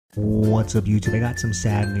What's up, YouTube? I got some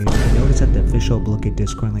sad news. I noticed that the official BLOOKET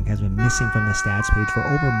Discord link has been missing from the stats page for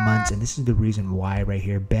over months, and this is the reason why right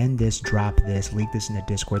here. Bend this, drop this, leak this in the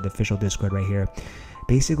Discord, the official Discord right here.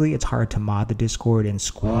 Basically, it's hard to mod the Discord and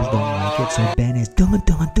schools don't like it, so Ben is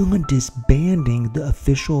disbanding the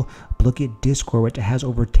official BLOOKET Discord, which has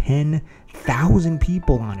over 10,000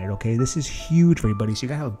 people on it, okay? This is huge for everybody, so you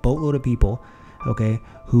gotta have a boatload of people, okay,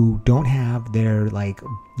 who don't have their, like,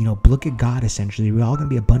 you know, BLOOKET God, essentially. We're all gonna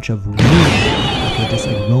be a bunch of roaming, okay, just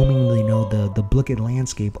like roaming, you know, the BLOOKET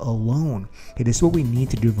landscape alone. Okay, this is what we need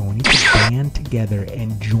to do, everyone. We need to band together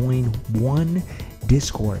and join one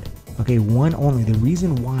Discord. Okay, one only. The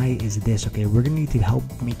reason why is this, okay? We're going to need to help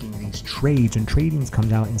making these trades. When tradings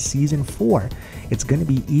comes out in Season 4, it's going to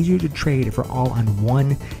be easier to trade if we're all on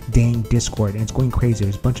one dang Discord. And it's going crazy.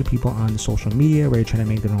 There's a bunch of people on the social media where they're trying to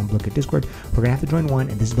make their own BLOOKET Discord. We're going to have to join one,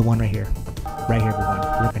 and this is the one right here. Right here, everyone.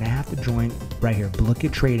 We're going to have to join right here.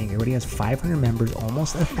 BLOOKET Trading. It already has 500 members,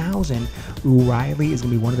 almost 1,000. Riley is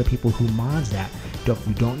going to be one of the people who mods that. If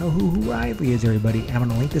you don't know who Riley is, everybody, and I'm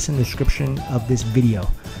going to link this in the description of this video.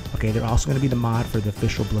 Okay, they're also going to be the mod for the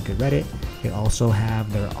official BLOOKET Reddit. They also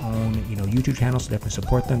have their own, you know, YouTube channel, so definitely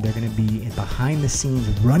support them. They're going to be behind the scenes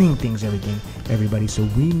running things, everybody. So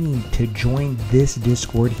we need to join this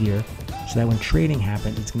Discord here, so that when trading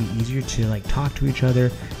happens, it's going to be easier to like talk to each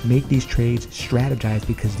other, make these trades, strategize,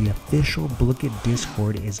 because the official BLOOKET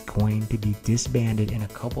Discord is going to be disbanded in a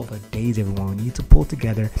couple of days, everyone. We need to pull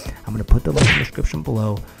together. I'm going to put the link in the description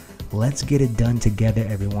below. Let's get it done together,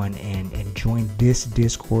 everyone, and join this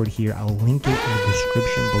Discord here. I'll link it in the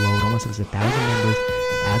description below. It almost has 1,000 members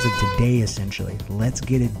as of today, essentially. Let's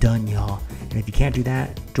get it done, y'all. And if you can't do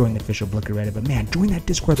that, join the official BLOOKET Reddit. But man, join that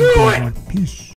Discord. Peace.